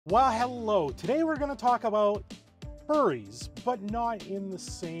Well, hello. Today we're going to talk about furries, but not in the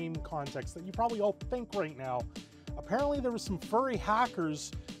same context that you probably all think right now. Apparently there were some furry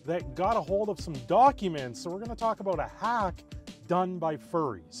hackers that got a hold of some documents, so we're going to talk about a hack done by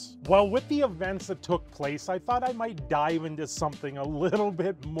furries. Well, with the events that took place, I thought I might dive into something a little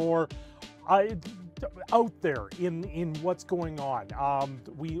bit more out there in what's going on.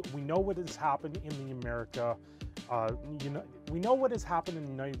 We know what has happened in the America. We know what has happened in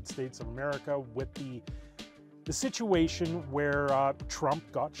the United States of America with the situation where Trump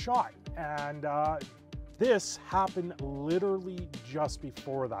got shot, and this happened literally just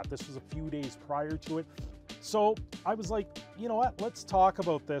before that. This was a few days prior to it. So I was like, you know what, let's talk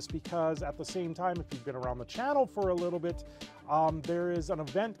about this, because at the same time, if you've been around the channel for a little bit, there is an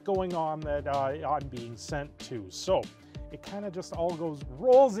event going on that I'm being sent to. So it kind of just all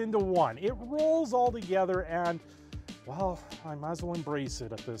rolls into one. It rolls all together, and well, I might as well embrace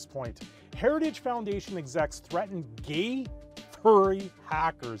it at this point. Heritage Foundation execs threaten gay furry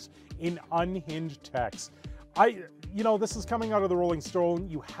hackers in unhinged text. This is coming out of the Rolling Stone.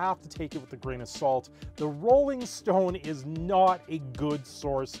 You have to take it with a grain of salt. The Rolling Stone is not a good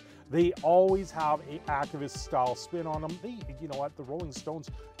source. They always have an activist style spin on them. You know what? The Rolling Stones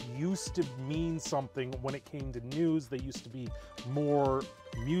used to mean something when it came to news. They used to be more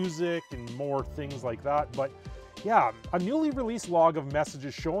music and more things like that. But yeah, a newly released log of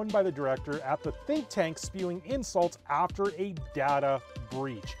messages shown by the director at the think tank spewing insults after a data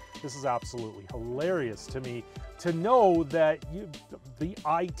breach. This is absolutely hilarious to me to know that the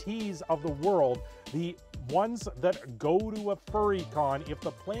ITs of the world, the ones that go to a furry con, if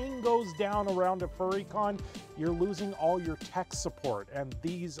the plane goes down around a furry con, you're losing all your tech support. And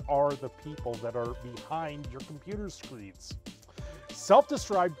these are the people that are behind your computer screens.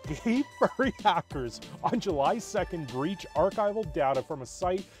 Self-described gay furry hackers on July 2nd breached archival data from a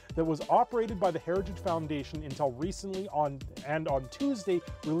site that was operated by the Heritage Foundation until recently and on Tuesday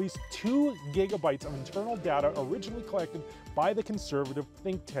released 2 gigabytes of internal data originally collected by the conservative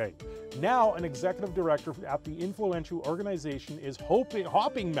think tank. Now, an executive director at the influential organization is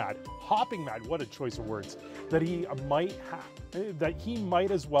hopping mad, what a choice of words, that he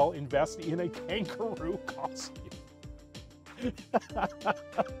might as well invest in a kangaroo costume.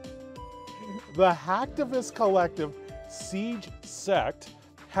 The hacktivist collective Siege Sect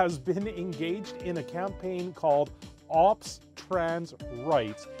has been engaged in a campaign called Ops Trans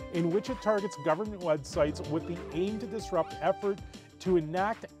Rights, in which it targets government websites with the aim to disrupt effort to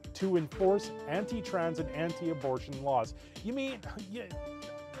enforce anti-trans and anti-abortion laws. You mean,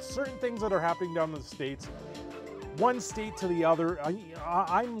 certain things that are happening down in the States, one state to the other.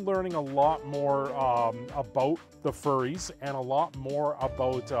 I'm learning a lot more about the furries and a lot more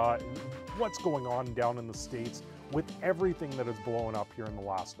about what's going on down in the States with everything that has blown up here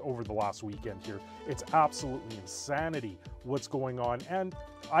over the last weekend here. It's absolutely insanity what's going on, and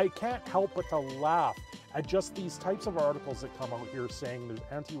I can't help but to laugh at just these types of articles that come out here saying there's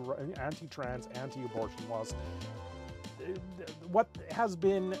anti-trans, anti-abortion laws. What has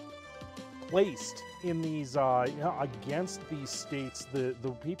been placed in these against these states, the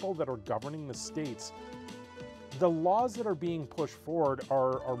people that are governing the states, the laws that are being pushed forward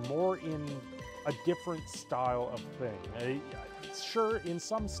are more in a different style of thing. Sure, in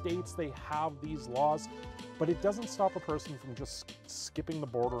some states they have these laws, but it doesn't stop a person from just skipping the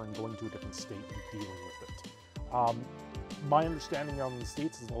border and going to a different state and dealing with it. My understanding on the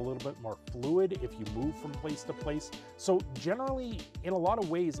States is a little bit more fluid if you move from place to place. So generally, in a lot of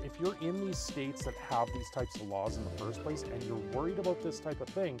ways, if you're in these states that have these types of laws in the first place and you're worried about this type of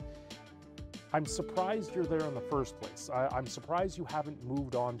thing, I'm surprised you're there in the first place. I'm surprised you haven't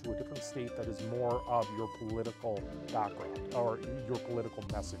moved on to a different state that is more of your political background or your political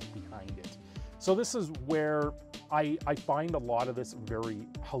message behind it. So this is where I find a lot of this very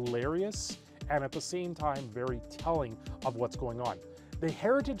hilarious and at the same time very telling of what's going on. The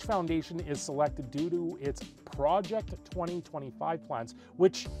Heritage Foundation is selected due to its Project 2025 plans,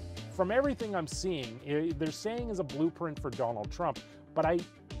 which from everything I'm seeing, they're saying is a blueprint for Donald Trump, but I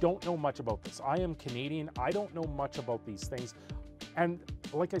don't know much about this. I am Canadian, I don't know much about these things. And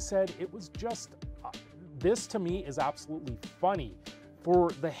like I said, it was just, this to me is absolutely funny for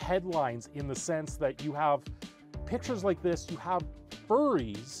the headlines, in the sense that you have pictures like this, you have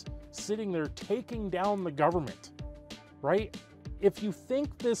furries sitting there taking down the government, right? If you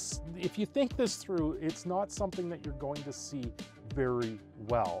think this through, it's not something that you're going to see very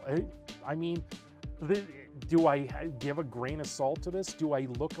well. I mean, do I give a grain of salt to this? Do I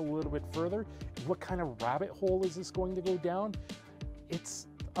look a little bit further? What kind of rabbit hole is this going to go down?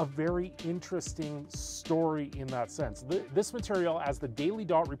 a very interesting story in that sense. This material, as the Daily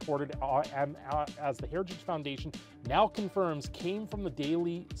Dot reported, and as the Heritage Foundation now confirms, came from the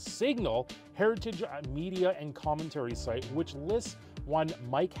Daily Signal, heritage media and commentary site, which lists one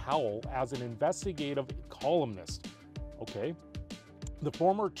Mike Howell as an investigative columnist. Okay. The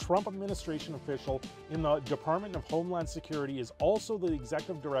former Trump administration official in the Department of Homeland Security is also the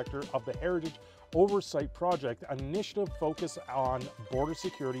executive director of the Heritage Oversight Project, an initiative focused on border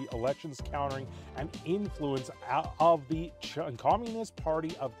security, elections countering, and influence of the Communist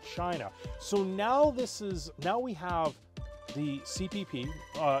Party of China. So now we have the CPP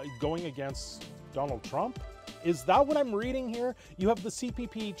going against Donald Trump. Is that what I'm reading here? You have the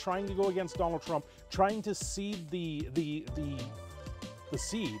CPP trying to go against Donald Trump, trying to seed the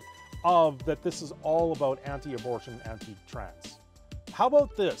seed of that this is all about anti-abortion, anti-trans. How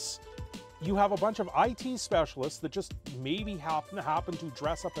about this? You have a bunch of IT specialists that just maybe happen to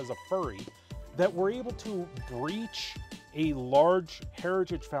dress up as a furry that were able to breach a large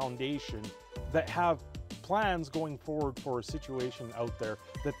heritage foundation that have plans going forward for a situation out there,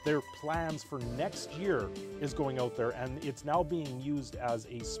 that their plans for next year is going out there, and it's now being used as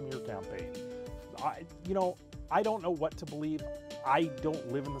a smear campaign. I don't know what to believe. I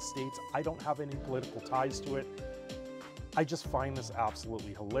don't live in the States. I don't have any political ties to it. I just find this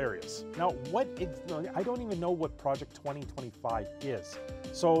absolutely hilarious. Now, I don't even know what Project 2025 is.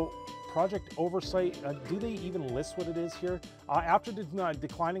 So, Project Oversight, do they even list what it is here? After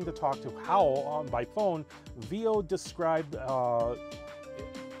declining to talk to Howell by phone, VO described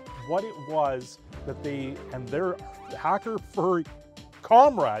what it was that they and their hacker furry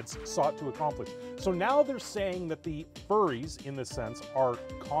comrades sought to accomplish. So now they're saying that the furries, in this sense, are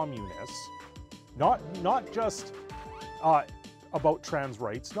communists, not just about trans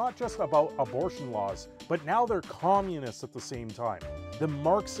rights, not just about abortion laws, but now they're communists at the same time. The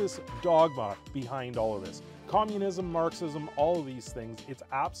Marxist dogma behind all of this. Communism, Marxism, all of these things, it's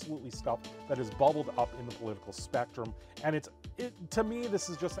absolutely stuff that is bubbled up in the political spectrum. And to me, this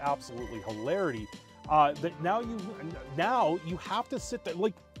is just absolutely hilarity. That now you have to sit there,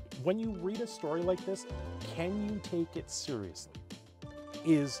 like when you read a story like this, can you take it seriously?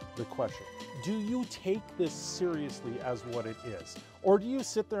 Is the question. Do you take this seriously as what it is? Or do you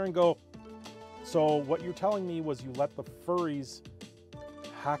sit there and go, so what you're telling me was you let the furries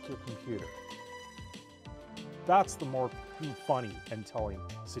hack your computer? That's the more funny and telling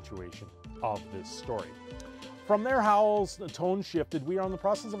situation of this story. From there, Howell's tone shifted. We are in the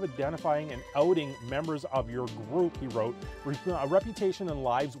process of identifying and outing members of your group, he wrote. A reputation and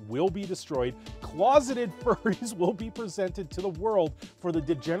lives will be destroyed. Closeted furries will be presented to the world for the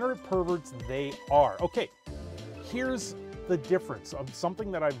degenerate perverts they are. Okay, here's the difference of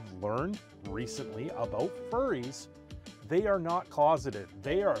something that I've learned recently about furries. They are not closeted.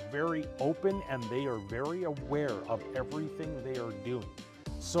 They are very open and they are very aware of everything they are doing.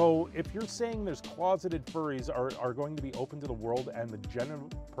 So if you're saying there's closeted furries are going to be open to the world and the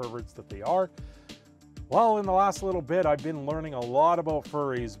degenerate perverts that they are, well, in the last little bit, I've been learning a lot about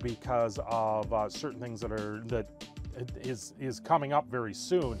furries because of certain things that is coming up very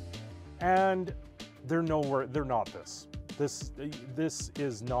soon, and they're nowhere. They're not this. This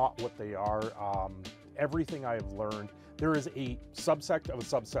is not what they are. Everything I have learned, there is a subsect of a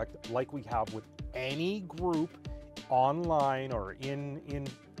subsect, like we have with any group online or in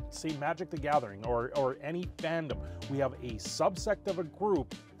say Magic the Gathering or any fandom. We have a subsect of a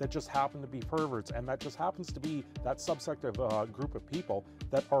group that just happen to be perverts, and that just happens to be that subsect of a group of people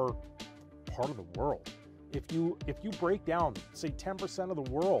that are part of the world. If you break down, say 10% of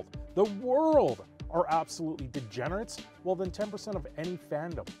the world are absolutely degenerates, well then 10% of any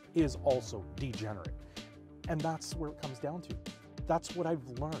fandom is also degenerate. And that's where it comes down to. That's what I've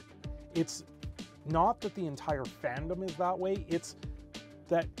learned. It's not that the entire fandom is that way, it's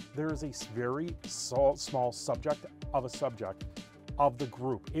that there is a very small subject of the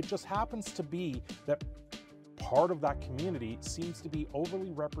group. It just happens to be that part of that community seems to be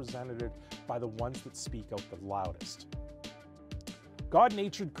overly represented by the ones that speak out the loudest.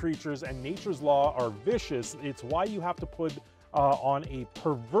 God-natured creatures and nature's law are vicious. It's why you have to put on a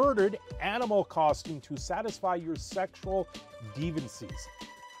perverted animal costume to satisfy your sexual deviancies.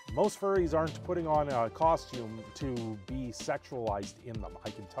 Most furries aren't putting on a costume to be sexualized in them, I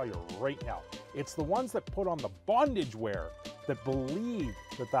can tell you right now. It's the ones that put on the bondage wear that believe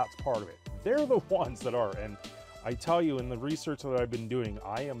that that's part of it. They're the ones that are, and I tell you, in the research that I've been doing,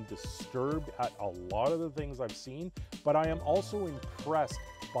 I am disturbed at a lot of the things I've seen, but I am also impressed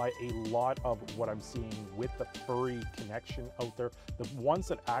by a lot of what I'm seeing with the furry connection out there. The ones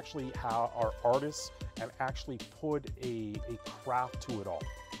that actually are artists and actually put a craft to it all.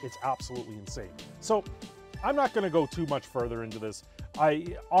 It's absolutely insane. So I'm not going to go too much further into this.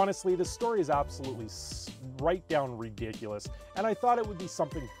 Honestly, this story is absolutely right down ridiculous, and I thought it would be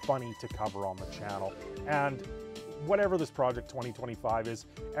something funny to cover on the channel. And whatever this Project 2025 is,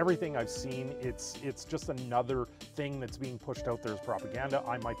 everything I've seen, it's just another thing that's being pushed out there as propaganda.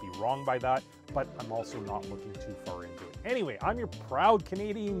 I might be wrong by that, but I'm also not looking too far into it. Anyway, I'm your proud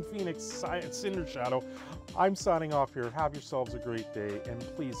Canadian Phoenix, Cindershadow. I'm signing off here. Have yourselves a great day, and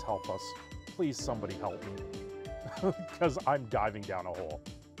please help us. Please, somebody help me, because I'm diving down a hole.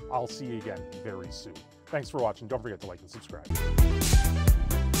 I'll see you again very soon. Thanks for watching. Don't forget to like and subscribe.